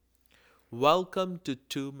Welcome to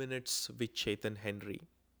 2 Minutes with Chetan Henry.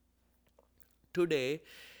 Today,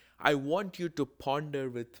 I want you to ponder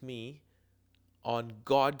with me on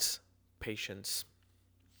God's patience.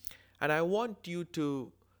 And I want you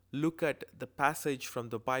to look at the passage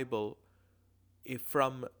from the Bible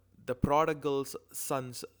from the prodigal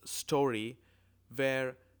son's story,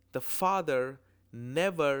 where the father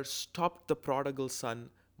never stopped the prodigal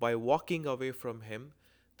son by walking away from him.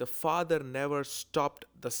 The father never stopped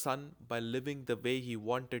the son by living the way he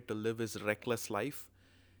wanted to live his reckless life.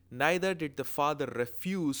 Neither did the father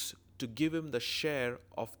refuse to give him the share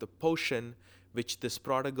of the portion which this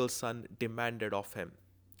prodigal son demanded of him.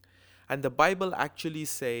 And the Bible actually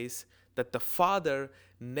says that the father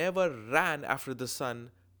never ran after the son,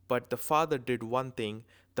 but the father did one thing.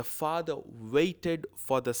 The father waited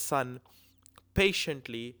for the son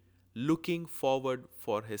patiently, looking forward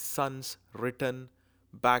for his son's return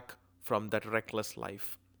back from that reckless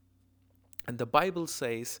life. And the Bible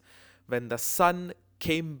says when the son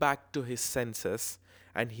came back to his senses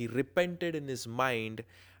and he repented in his mind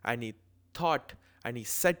and he thought and he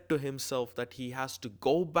said to himself that he has to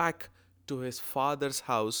go back to his father's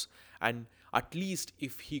house, and at least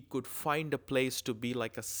if he could find a place to be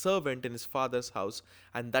like a servant in his father's house,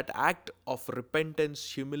 and that act of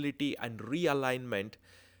repentance, humility, and realignment,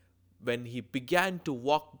 when he began to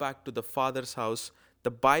walk back to the father's house,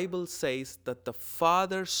 the Bible says that the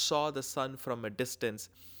father saw the son from a distance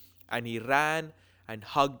and he ran and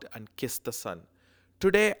hugged and kissed the son.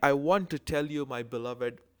 Today, I want to tell you, my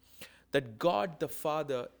beloved, that God the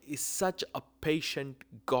Father is such a patient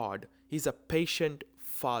God. He's a patient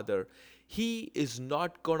Father. He is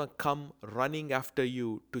not going to come running after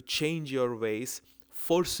you to change your ways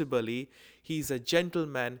forcibly. He's a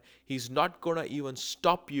gentleman. He's not going to even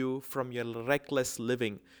stop you from your reckless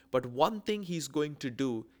living. But one thing he's going to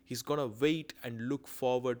do, he's going to wait and look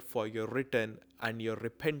forward for your return and your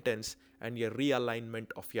repentance and your realignment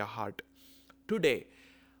of your heart. Today,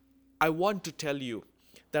 I want to tell you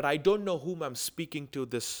that I don't know whom I'm speaking to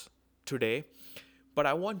this today, but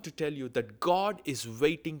I want to tell you that God is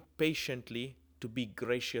waiting patiently to be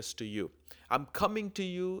gracious to you. I'm coming to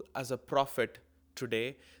you as a prophet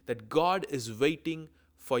today that God is waiting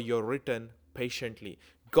for your return patiently.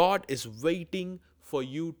 God is waiting for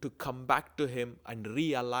you to come back to Him and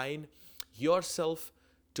realign yourself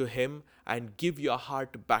to Him and give your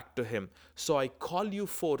heart back to Him. So I call you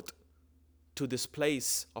forth to this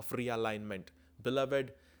place of realignment.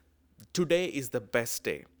 Beloved, today is the best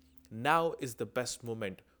day. Now is the best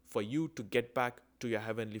moment for you to get back to your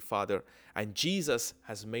Heavenly Father. And Jesus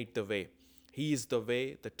has made the way. He is the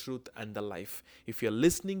way, the truth, and the life. If you're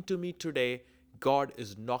listening to me today, God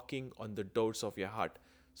is knocking on the doors of your heart.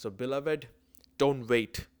 So, beloved, don't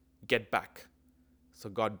wait. Get back. So,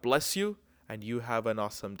 God bless you, and you have an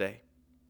awesome day.